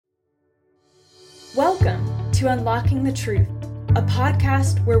Welcome to Unlocking the Truth, a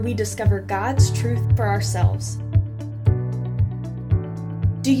podcast where we discover God's truth for ourselves.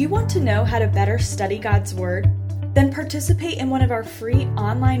 Do you want to know how to better study God's Word? Then participate in one of our free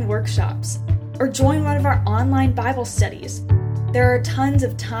online workshops or join one of our online Bible studies. There are tons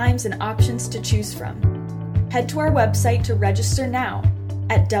of times and options to choose from. Head to our website to register now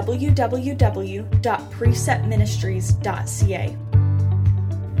at www.preceptministries.ca.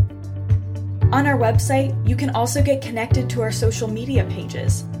 On our website, you can also get connected to our social media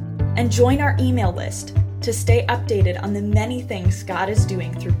pages and join our email list to stay updated on the many things God is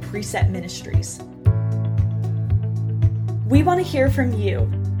doing through Precept Ministries. We want to hear from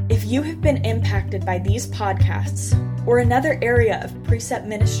you. If you have been impacted by these podcasts or another area of Precept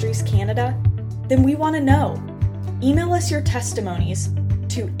Ministries Canada, then we want to know. Email us your testimonies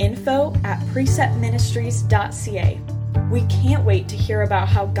to info@preceptministries.ca. We can't wait to hear about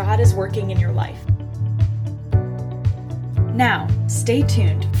how God is working in your life. Now, stay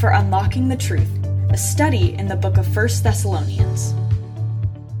tuned for Unlocking the Truth, a study in the book of 1 Thessalonians.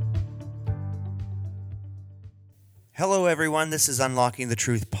 Hello, everyone. This is Unlocking the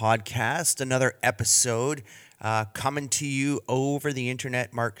Truth podcast, another episode coming to you over the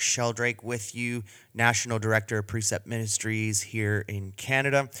internet. Mark Sheldrake with you, National Director of Precept Ministries here in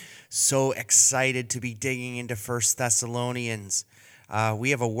Canada. So excited to be digging into 1 Thessalonians.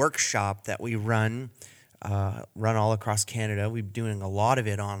 We have a workshop that we run all across Canada. We've been doing a lot of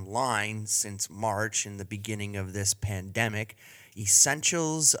it online since March in the beginning of this pandemic.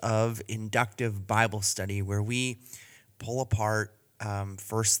 Essentials of Inductive Bible Study, where we pull apart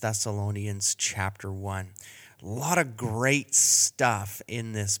 1 Thessalonians chapter 1. A lot of great stuff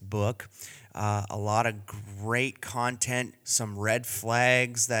in this book, a lot of great content, some red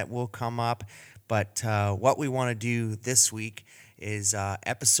flags that will come up. But what we want to do this week is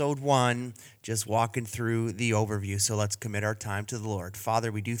episode 1, just walking through the overview. So let's commit our time to the Lord.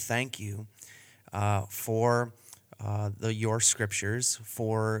 Father, we do thank you for your scriptures,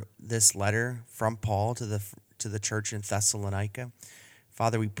 for this letter from Paul to the church in Thessalonica.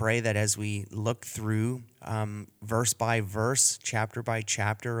 Father, we pray that as we look through verse by verse, chapter by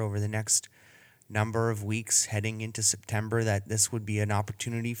chapter over the next number of weeks heading into September, that this would be an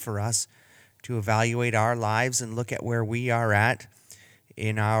opportunity for us to evaluate our lives and look at where we are at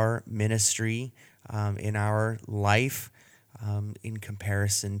in our ministry, in our life, in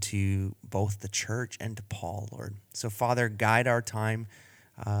comparison to both the church and to Paul, Lord. So, Father, guide our time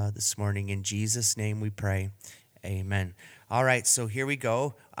this morning. In Jesus' name we pray. Amen. All right, so here we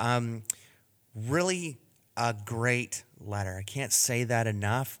go. Really a great letter. I can't say that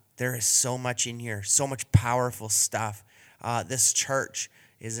enough. There is so much in here, so much powerful stuff. This church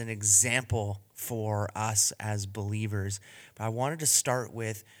is an example for us as believers. But I wanted to start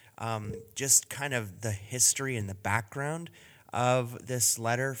with just kind of the history and the background of this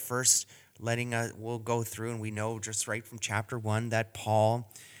letter. First, we'll go through, and we know just right from chapter 1 that Paul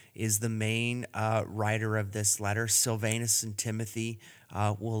is the main writer of this letter. Silvanus and Timothy,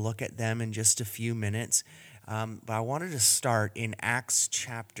 we'll look at them in just a few minutes. But I wanted to start in Acts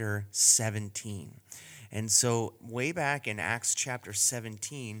chapter 17. And so way back in Acts chapter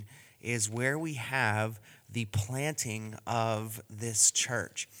 17 is where we have the planting of this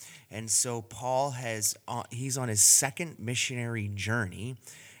church. And so Paul he's on his second missionary journey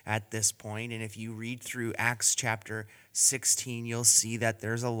at this point. And if you read through Acts chapter 16, you'll see that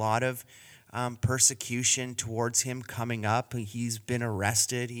there's a lot of persecution towards him coming up. He's been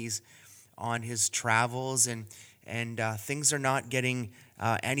arrested. He's on his travels, and things are not getting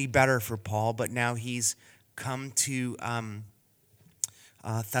any better for Paul. But now he's come to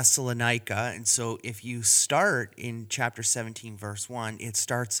Thessalonica. And so if you start in chapter 17, verse 1, it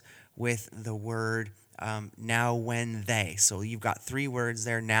starts with the word now when they. So you've got 3 words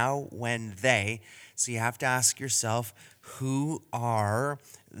there, now when they. So you have to ask yourself, who are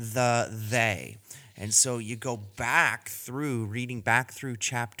the they? And so you go back through, reading back through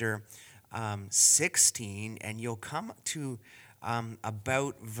chapter 16, and you'll come to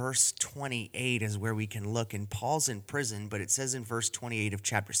about verse 28 is where we can look. And Paul's in prison, but it says in verse 28 of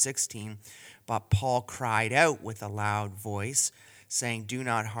chapter 16, but Paul cried out with a loud voice, saying, do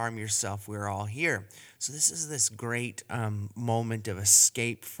not harm yourself, we're all here. So this is this great moment of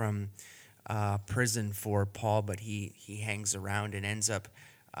escape from prison for Paul, but he hangs around and ends up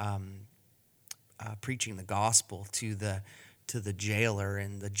preaching the gospel to the jailer,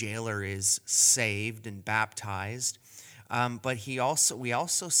 and the jailer is saved and baptized. But we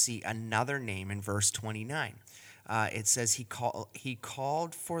also see another name in verse 29. It says he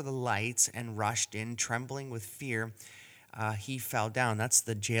called for the lights and rushed in, trembling with fear, he fell down. That's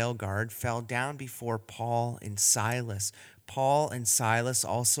the jail guard, fell down before Paul and Silas. Paul and Silas,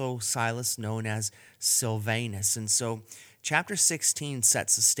 also Silas known as Silvanus. And so chapter 16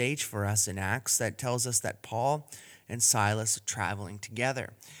 sets the stage for us in Acts that tells us that Paul and Silas are traveling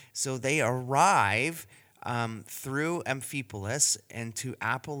together. So they arrive through Amphipolis and to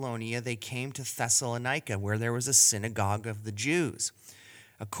Apollonia. They came to Thessalonica, where there was a synagogue of the Jews.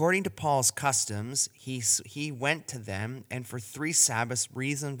 According to Paul's customs, he went to them and for 3 Sabbaths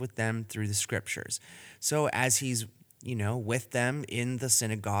reasoned with them through the scriptures. So as he's, with them in the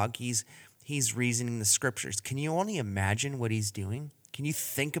synagogue, he's reasoning the scriptures. Can you only imagine what he's doing? Can you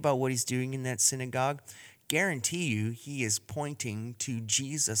think about what he's doing in that synagogue? Guarantee you he is pointing to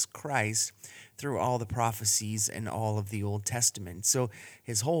Jesus Christ through all the prophecies and all of the Old Testament. So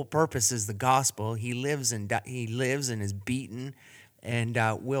his whole purpose is the gospel. He lives and is beaten and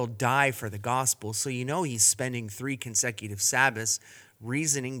will die for the gospel. So he's spending 3 consecutive Sabbaths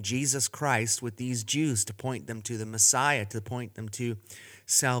reasoning Jesus Christ with these Jews to point them to the Messiah, to point them to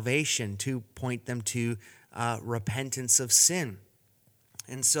salvation, to point them to repentance of sin.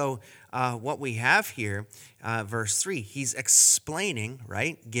 And so what we have here, verse 3, he's explaining,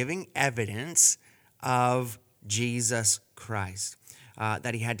 right, giving evidence of Jesus Christ,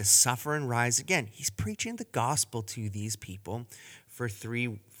 that he had to suffer and rise again. He's preaching the gospel to these people for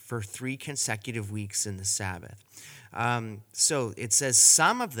three consecutive weeks in the Sabbath. So it says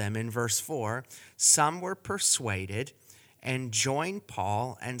some of them in verse 4, some were persuaded and joined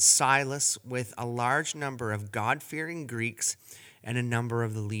Paul and Silas with a large number of God-fearing Greeks and a number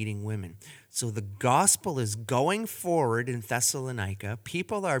of the leading women. So the gospel is going forward in Thessalonica.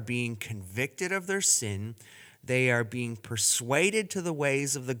 People are being convicted of their sin. They are being persuaded to the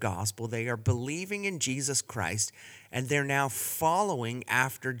ways of the gospel. They are believing in Jesus Christ, and they're now following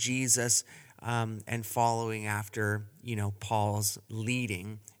after Jesus and following after, Paul's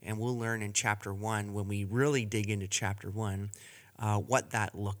leading. And we'll learn in chapter 1, when we really dig into chapter 1, what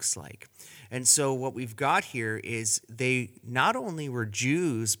that looks like. And so what we've got here is they not only were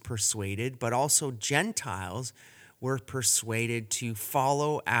Jews persuaded, but also Gentiles were persuaded to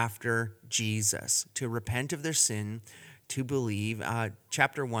follow after Jesus, to repent of their sin, to believe.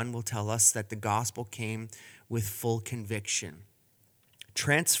 Chapter 1 will tell us that the gospel came with full conviction.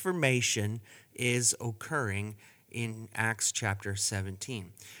 Transformation is occurring in Acts chapter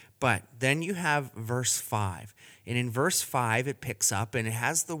 17. But then you have verse 5. And in verse 5, it picks up and it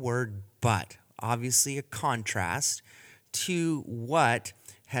has the word but, obviously a contrast to what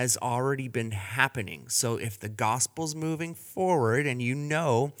has already been happening. So if the gospel's moving forward and you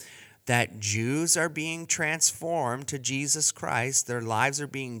know that Jews are being transformed to Jesus Christ, their lives are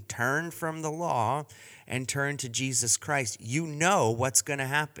being turned from the law and turned to Jesus Christ, you know what's going to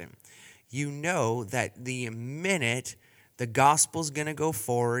happen. You know that the minute the gospel's going to go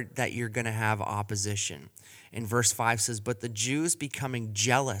forward, that you're going to have opposition. And verse 5 says, but the Jews becoming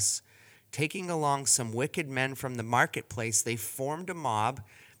jealous, taking along some wicked men from the marketplace, they formed a mob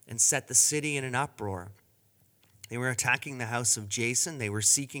and set the city in an uproar. They were attacking the house of Jason. They were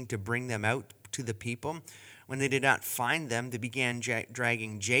seeking to bring them out to the people. When they did not find them, they began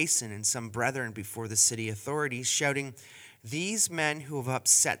dragging Jason and some brethren before the city authorities, shouting, these men who have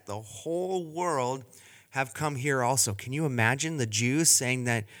upset the whole world have come here also. Can you imagine the Jews saying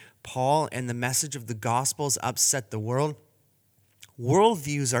that Paul and the message of the Gospels upset the world?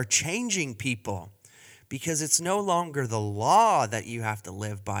 Worldviews are changing, people, because it's no longer the law that you have to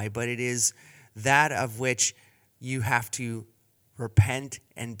live by, but it is that of which you have to repent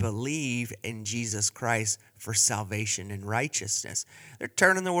and believe in Jesus Christ for salvation and righteousness. They're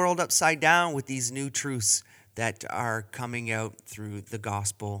turning the world upside down with these new truths that are coming out through the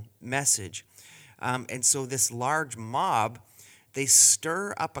gospel message. And so this large mob, they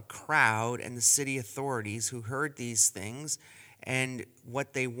stir up a crowd and the city authorities who heard these things, and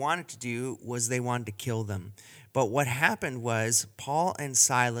what they wanted to do was they wanted to kill them. But what happened was Paul and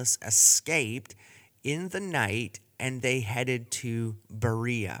Silas escaped in the night, and they headed to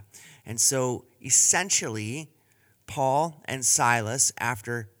Berea. And so essentially, Paul and Silas,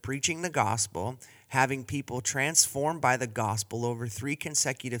 after preaching the gospel, having people transformed by the gospel over 3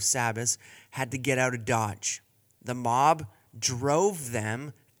 consecutive Sabbaths, had to get out of Dodge. The mob drove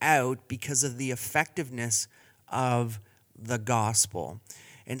them out because of the effectiveness of the gospel.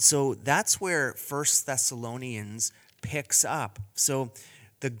 And so that's where 1 Thessalonians picks up. So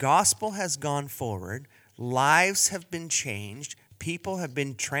the gospel has gone forward. Lives have been changed. People have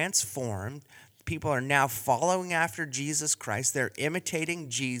been transformed. People are now following after Jesus Christ. They're imitating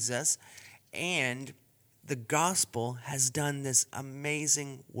Jesus. And the gospel has done this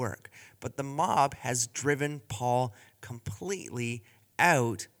amazing work, but the mob has driven Paul completely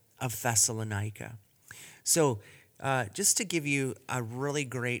out of Thessalonica. So just to give you a really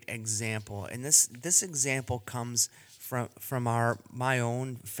great example, and this example comes from my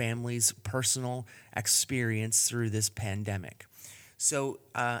own family's personal experience through this pandemic. So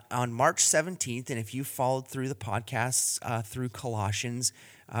on March 17th, and if you followed through the podcasts through Colossians,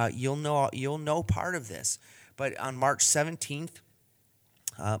 you'll know part of this. But on March 17th,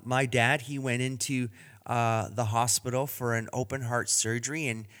 my dad, he went into the hospital for an open heart surgery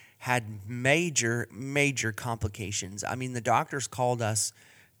and had major complications. I mean, the doctors called us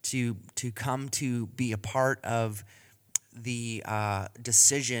to come to be a part of the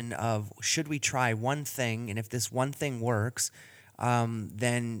decision of should we try one thing, and if this one thing works,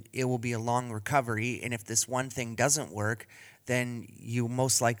 then it will be a long recovery. And if this one thing doesn't work, then you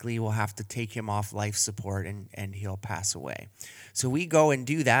most likely will have to take him off life support and he'll pass away. So we go and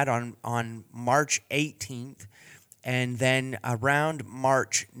do that on March 18th. And then around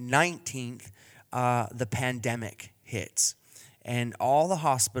March 19th, the pandemic hits. And all the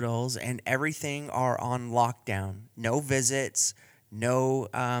hospitals and everything are on lockdown. No visits, no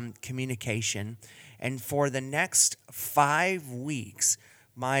communication. And for the next 5 weeks,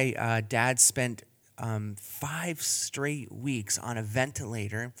 my dad spent 5 straight weeks on a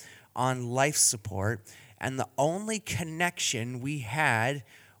ventilator, on life support, and the only connection we had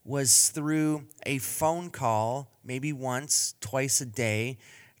was through a phone call, maybe once, twice a day,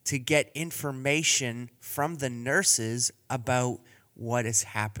 to get information from the nurses about what is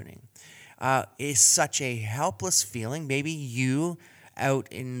happening. It's such a helpless feeling. Maybe you out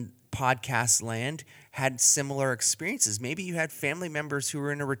in podcast land had similar experiences. Maybe you had family members who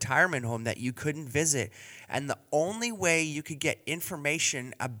were in a retirement home that you couldn't visit. And the only way you could get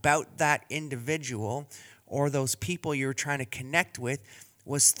information about that individual or those people you were trying to connect with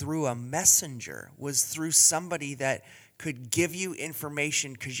was through a messenger, was through somebody that could give you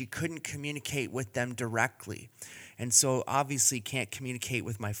information because you couldn't communicate with them directly. And so obviously can't communicate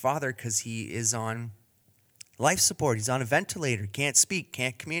with my father because he is on life support. He's on a ventilator, can't speak,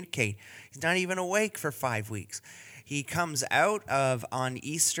 can't communicate. He's not even awake for 5 weeks. He comes out of, on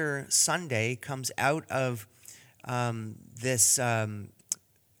Easter Sunday, comes out of this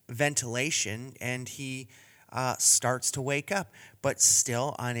ventilation, and he starts to wake up, but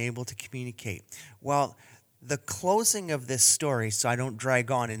still unable to communicate. Well, the closing of this story, so I don't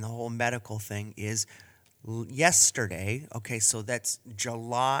drag on in the whole medical thing, is yesterday, okay, so that's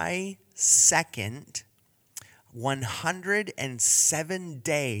July 2nd, 107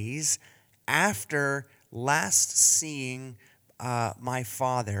 days after last seeing my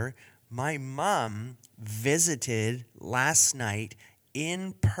father, my mom visited last night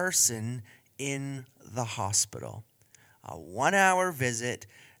in person in the hospital. A 1-hour visit,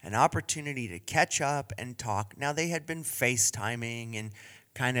 an opportunity to catch up and talk. Now, they had been FaceTiming and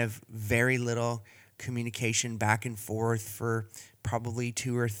kind of very little communication back and forth for probably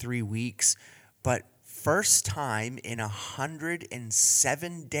 2 or 3 weeks, but first time in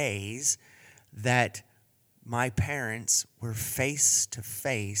 107 days that my parents were face to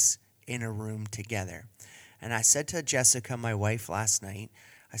face in a room together. And I said to Jessica, my wife, last night,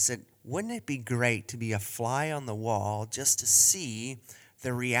 I said, wouldn't it be great to be a fly on the wall just to see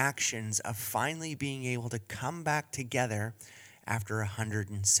the reactions of finally being able to come back together after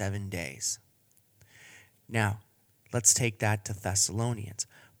 107 days? Now, let's take that to Thessalonians.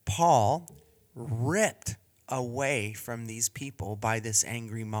 Paul ripped away from these people by this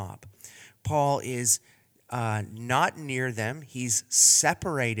angry mob. Paul is not near them. He's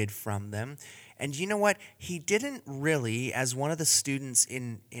separated from them. And you know what? He didn't really, as one of the students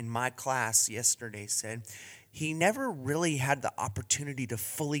in my class yesterday said, he never really had the opportunity to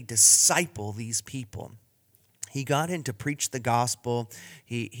fully disciple these people. He got in to preach the gospel.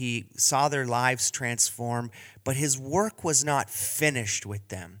 He saw their lives transform, but his work was not finished with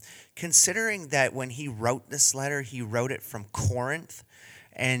them. Considering that when he wrote this letter, he wrote it from Corinth,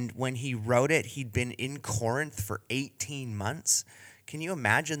 and when he wrote it, he'd been in Corinth for 18 months. Can you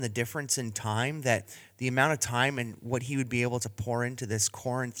imagine the difference in time, that the amount of time and what he would be able to pour into this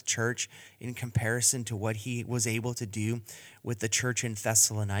Corinth church in comparison to what he was able to do with the church in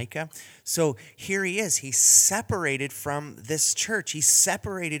Thessalonica? So here he is. He's separated from this church. He's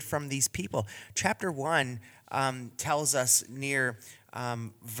separated from these people. Chapter 1 tells us near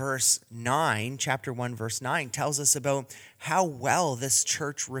verse 9, chapter 1, verse 9, tells us about how well this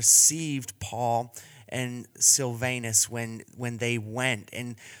church received Paul and Silvanus when they went.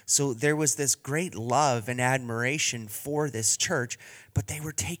 And so there was this great love and admiration for this church, but they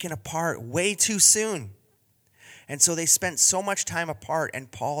were taken apart way too soon. And so they spent so much time apart,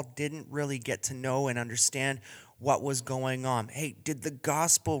 and Paul didn't really get to know and understand what was going on. Hey, did the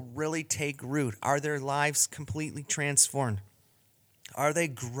gospel really take root? Are their lives completely transformed? Are they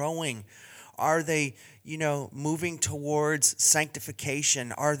growing? Are they, moving towards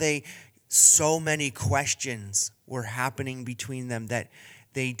sanctification? Are they, so many questions were happening between them that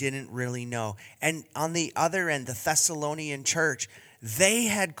they didn't really know. And on the other end, the Thessalonian church, they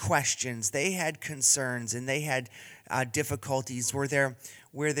had questions, they had concerns, and they had difficulties where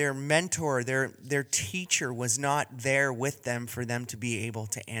their mentor, their teacher was not there with them for them to be able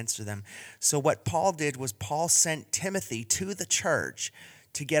to answer them. So what Paul did was Paul sent Timothy to the church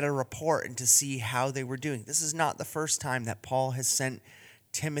to get a report and to see how they were doing. This is not the first time that Paul has sent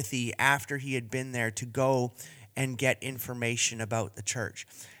Timothy after he had been there to go and get information about the church.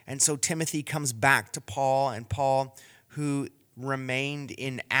 And so Timothy comes back to Paul, and Paul, who remained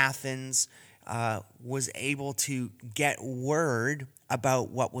in Athens, was able to get word about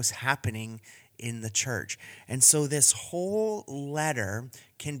what was happening in the church. And so this whole letter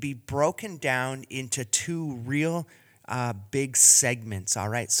can be broken down into two real big segments, all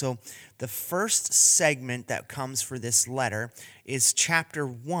right? So the first segment that comes for this letter is chapter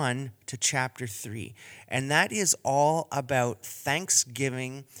 1 to chapter 3. And that is all about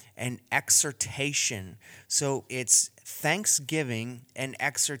thanksgiving and exhortation. So it's thanksgiving and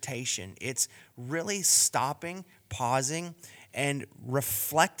exhortation. It's really stopping, pausing, and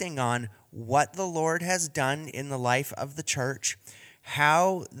reflecting on what the Lord has done in the life of the church,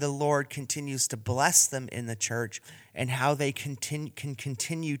 how the Lord continues to bless them in the church, and how they can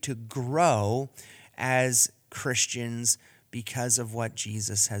continue to grow as Christians because of what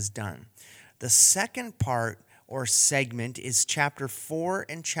Jesus has done. The second part or segment is chapter 4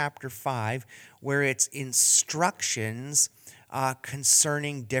 and chapter 5, where it's instructions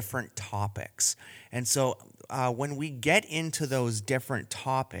concerning different topics. And so when we get into those different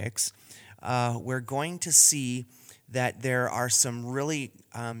topics, we're going to see that there are some really,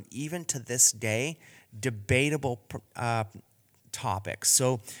 even to this day, debatable topics.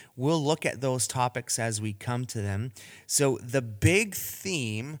 So we'll look at those topics as we come to them. So the big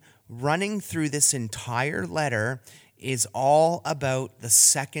theme running through this entire letter is all about the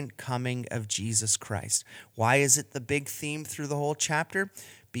second coming of Jesus Christ. Why is it the big theme through the whole chapter?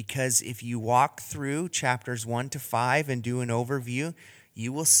 Because if you walk through chapters 1 to 5 and do an overview,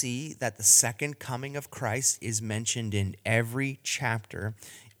 you will see that the second coming of Christ is mentioned in every chapter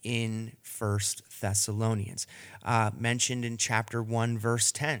in 1 Thessalonians. Mentioned in chapter 1,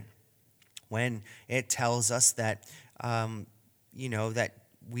 verse 10, when it tells us that, that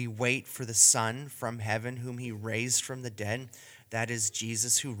we wait for the Son from heaven, whom he raised from the dead. That is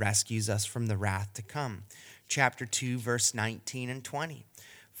Jesus, who rescues us from the wrath to come. Chapter 2, verse 19 and 20.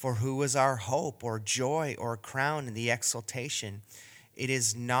 For who is our hope or joy or crown in the exaltation? It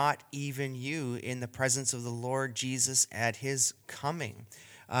is not even you in the presence of the Lord Jesus at his coming.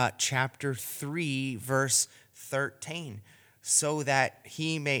 Chapter 3, verse 13. So that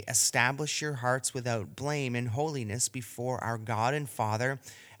he may establish your hearts without blame in holiness before our God and Father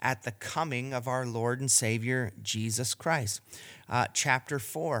at the coming of our Lord and Savior, Jesus Christ. Chapter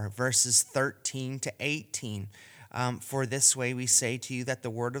 4, verses 13 to 18. For this way we say to you that the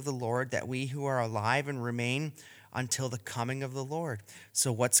word of the Lord, that we who are alive and remain until the coming of the Lord.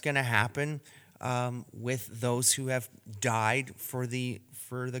 So what's going to happen with those who have died for the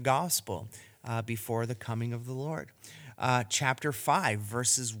gospel before the coming of the Lord? Chapter 5,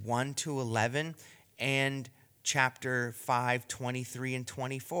 verses 1 to 11, and chapter 5, 23 and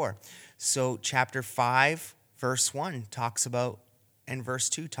 24. So chapter 5, verse 1 talks about, and verse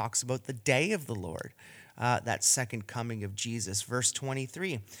 2 talks about the day of the Lord, that second coming of Jesus. Verse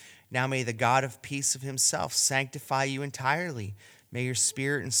 23, now may the God of peace of himself sanctify you entirely. May your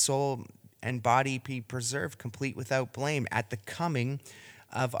spirit and soul and body be preserved, complete without blame, at the coming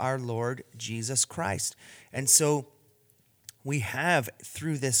of our Lord Jesus Christ. And so we have,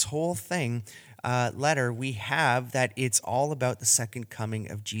 through this whole thing, letter, we have that it's all about the second coming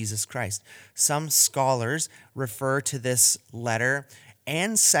of Jesus Christ. Some scholars refer to this letter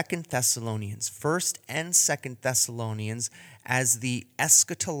and 2 Thessalonians, 1st and 2nd Thessalonians, as the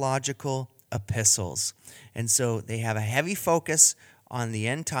eschatological epistles. And so they have a heavy focus on the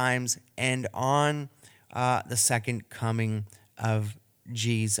end times and on the second coming of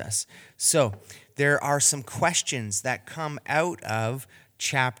Jesus. So there are some questions that come out of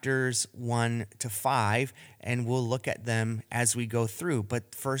chapters 1 to 5, and we'll look at them as we go through.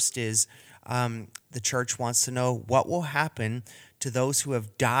 But first is the church wants to know what will happen to those who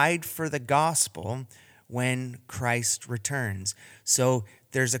have died for the gospel when Christ returns. So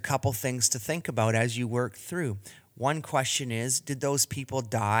there's a couple things to think about as you work through. One question is, did those people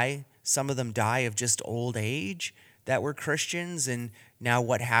die? Some of them die of just old age that were Christians, and now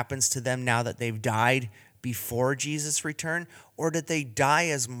what happens to them now that they've died before Jesus' return? Or did they die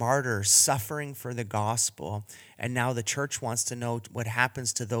as martyrs, suffering for the gospel? And now the church wants to know what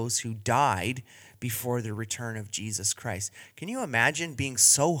happens to those who died before the return of Jesus Christ. Can you imagine being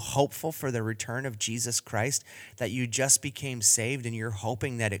so hopeful for the return of Jesus Christ that you just became saved and you're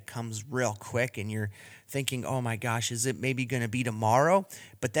hoping that it comes real quick, and you're thinking, oh my gosh, is it maybe going to be tomorrow?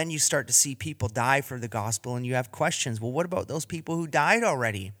 But then you start to see people die for the gospel and you have questions. Well, what about those people who died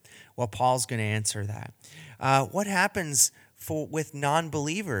already? Well, Paul's going to answer that. What happens with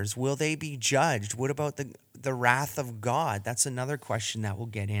non-believers? Will they be judged? What about the wrath of God? That's another question that will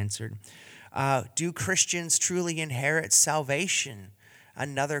get answered. Do Christians truly inherit salvation?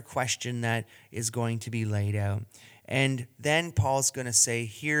 Another question that is going to be laid out. And then Paul's going to say,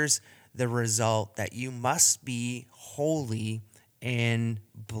 here's the result, that you must be holy and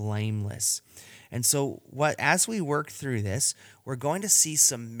blameless. And so as we work through this, we're going to see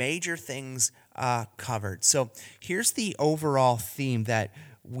some major things covered. So here's the overall theme that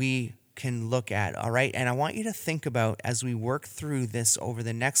we can look at, all right? And I want you to think about, as we work through this over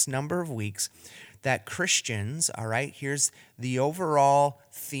the next number of weeks, that Christians, all right, here's the overall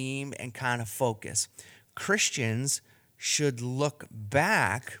theme and kind of focus. Christians should look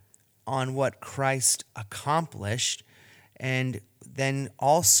back on what Christ accomplished, and then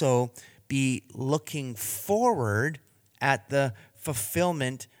also be looking forward at the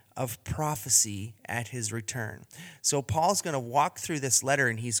fulfillment of prophecy at his return. So Paul's going to walk through this letter,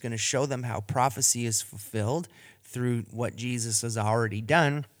 and he's going to show them how prophecy is fulfilled through what Jesus has already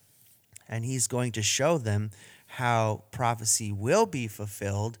done, and he's going to show them how prophecy will be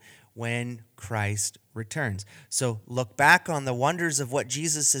fulfilled when Christ returns. So look back on the wonders of what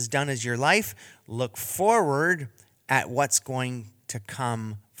Jesus has done as your life. Look forward at what's going to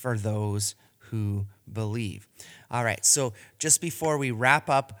come for those who believe. All right, so just before we wrap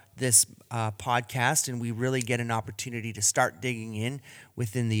up this podcast and we really get an opportunity to start digging in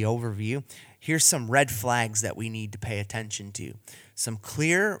within the overview, here's some red flags that we need to pay attention to. Some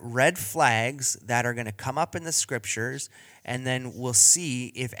clear red flags that are going to come up in the scriptures, and then we'll see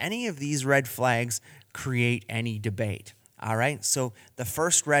if any of these red flags create any debate. All right, so the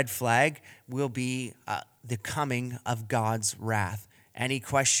first red flag will be the coming of God's wrath. Any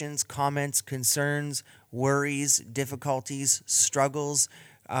questions, comments, concerns, worries, difficulties, struggles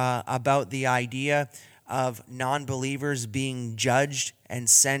about the idea of non-believers being judged and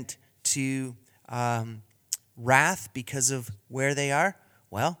sent to wrath because of where they are?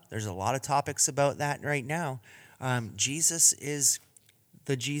 Well, there's a lot of topics about that right now. Jesus is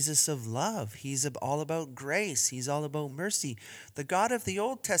the Jesus of love. He's all about grace. He's all about mercy. The God of the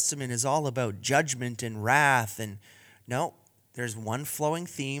Old Testament is all about judgment and wrath. And no, there's one flowing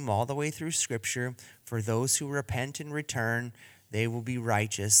theme all the way through Scripture. For those who repent and return, they will be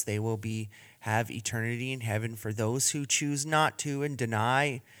righteous. They will have eternity in heaven. For those who choose not to and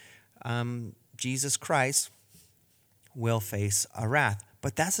deny Jesus Christ will face a wrath.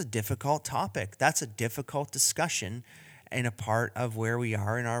 But that's a difficult topic. That's a difficult discussion and a part of where we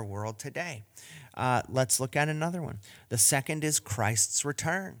are in our world today. Let's look at another one. The second is Christ's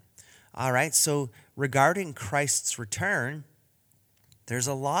return. All right, so regarding Christ's return, there's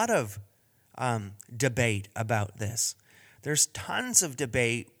a lot of debate about this. There's tons of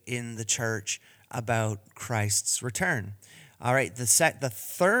debate in the church about Christ's return. All right, the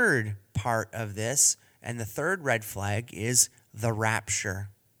third part of this, and the third red flag, is the rapture.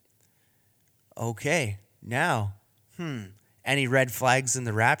 Okay, now, any red flags in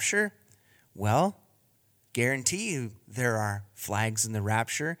the rapture? Well, guarantee you there are flags in the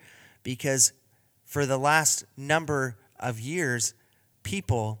rapture, because for the last number of years,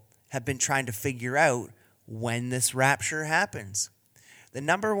 people have been trying to figure out when this rapture happens. The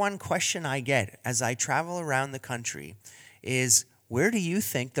number one question I get as I travel around the country is, where do you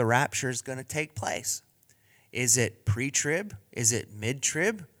think the rapture is going to take place? Is it pre-trib? Is it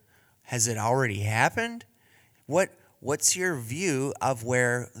mid-trib? Has it already happened? What's your view of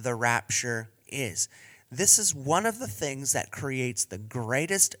where the rapture is? This is one of the things that creates the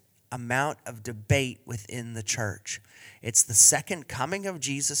greatest amount of debate within the church. It's the second coming of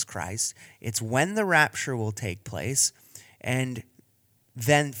Jesus Christ. It's when the rapture will take place. And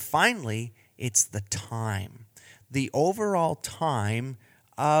then finally, it's the time, the overall time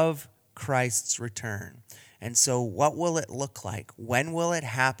of Christ's return. And so what will it look like? When will it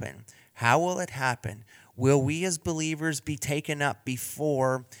happen? How will it happen? Will we as believers be taken up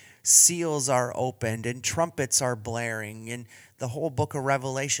before seals are opened and trumpets are blaring and the whole book of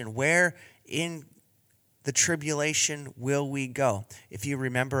Revelation? Where in the tribulation will we go? If you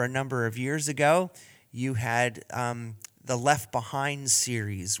remember a number of years ago, you had the Left Behind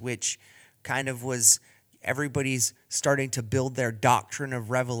series, which kind of was everybody's starting to build their doctrine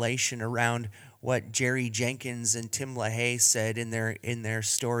of revelation around what Jerry Jenkins and Tim LaHaye said in their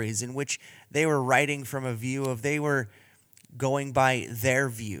stories, in which they were writing from a view of they were going by their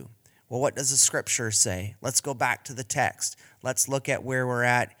view. Well, what does the scripture say? Let's go back to the text. Let's look at where we're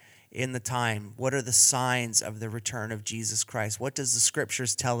at in the time. What are the signs of the return of Jesus Christ? What does the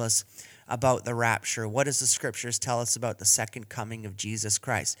scriptures tell us about the rapture? What does the scriptures tell us about the second coming of Jesus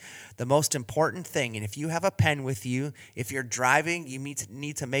Christ? The most important thing, and if you have a pen with you, if you're driving, you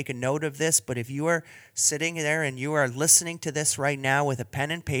need to make a note of this, but if you are sitting there and you are listening to this right now with a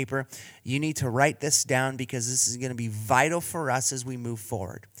pen and paper, you need to write this down because this is going to be vital for us as we move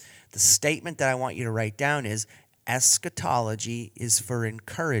forward. The statement that I want you to write down is, eschatology is for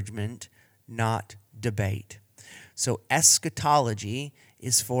encouragement, not debate. So eschatology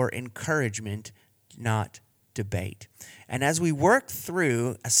is for encouragement, not debate. And as we work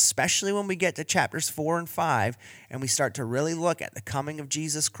through, especially when we get to chapters 4 and 5, and we start to really look at the coming of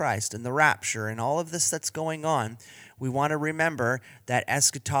Jesus Christ and the rapture and all of this that's going on, we want to remember that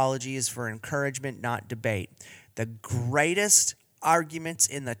eschatology is for encouragement, not debate. The greatest arguments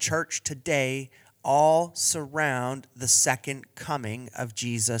in the church today all surround the second coming of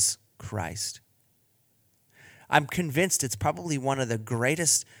Jesus Christ. I'm convinced it's probably one of the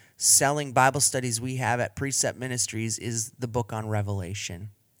greatest selling Bible studies we have at Precept Ministries is the book on Revelation.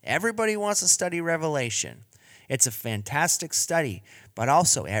 Everybody wants to study Revelation. It's a fantastic study, but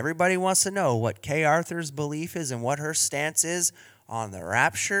also everybody wants to know what Kay Arthur's belief is and what her stance is on the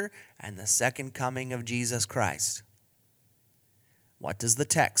rapture and the second coming of Jesus Christ. What does the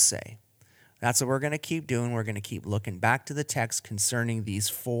text say? That's what we're going to keep doing. We're going to keep looking back to the text concerning these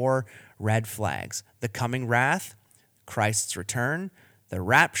 4 red flags: the coming wrath, Christ's return, the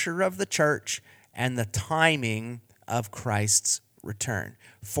rapture of the church, and the timing of Christ's return.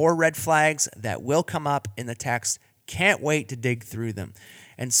 4 red flags that will come up in the text. Can't wait to dig through them.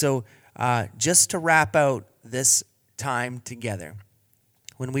 And so just to wrap out this time together,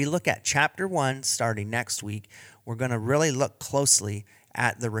 when we look at chapter 1 starting next week, we're going to really look closely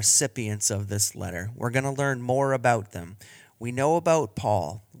at the recipients of this letter. We're going to learn more about them. We know about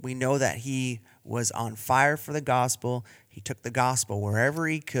Paul. We know that he was on fire for the gospel. He took the gospel wherever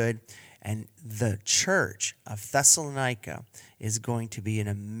he could. And the church of Thessalonica is going to be an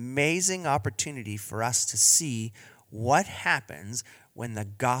amazing opportunity for us to see what happens when the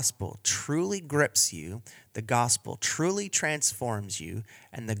gospel truly grips you, the gospel truly transforms you,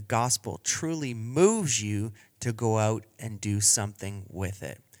 and the gospel truly moves you to go out and do something with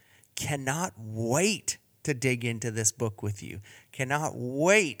it. Cannot wait to dig into this book with you. Cannot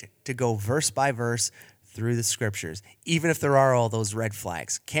wait to go verse by verse through the scriptures, even if there are all those red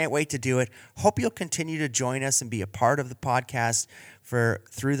flags. Can't wait to do it. Hope you'll continue to join us and be a part of the podcast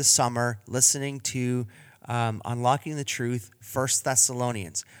through the summer, listening to Unlocking the Truth, 1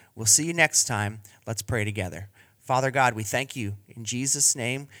 Thessalonians. We'll see you next time. Let's pray together. Father God, we thank you in Jesus'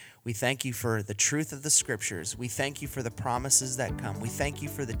 name. We thank you for the truth of the scriptures. We thank you for the promises that come. We thank you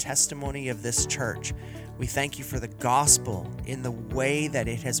for the testimony of this church. We thank you for the gospel in the way that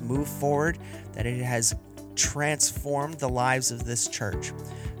it has moved forward, that it has transformed the lives of this church.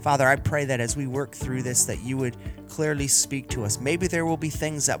 Father, I pray that as we work through this, that you would clearly speak to us. Maybe there will be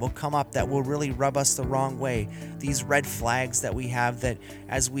things that will come up that will really rub us the wrong way. These red flags that we have, that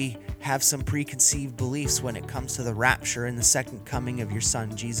as we have some preconceived beliefs when it comes to the rapture and the second coming of your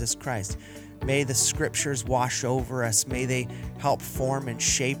Son, Jesus Christ. May the scriptures wash over us. May they help form and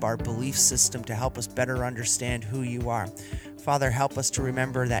shape our belief system to help us better understand who you are. Father, help us to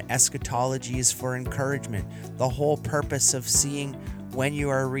remember that eschatology is for encouragement. The whole purpose of seeing when you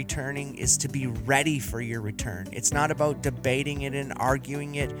are returning is to be ready for your return. It's not about debating it and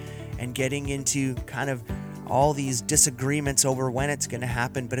arguing it and getting into kind of all these disagreements over when it's going to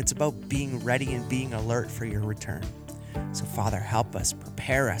happen, but it's about being ready and being alert for your return. So Father, help us,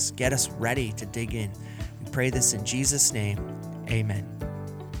 prepare us, get us ready to dig in. We pray this in Jesus' name. Amen.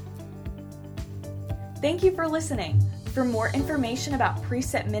 Thank you for listening. For more information about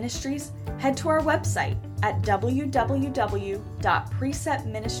Precept Ministries, head to our website at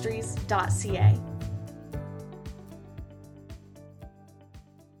www.preceptministries.ca.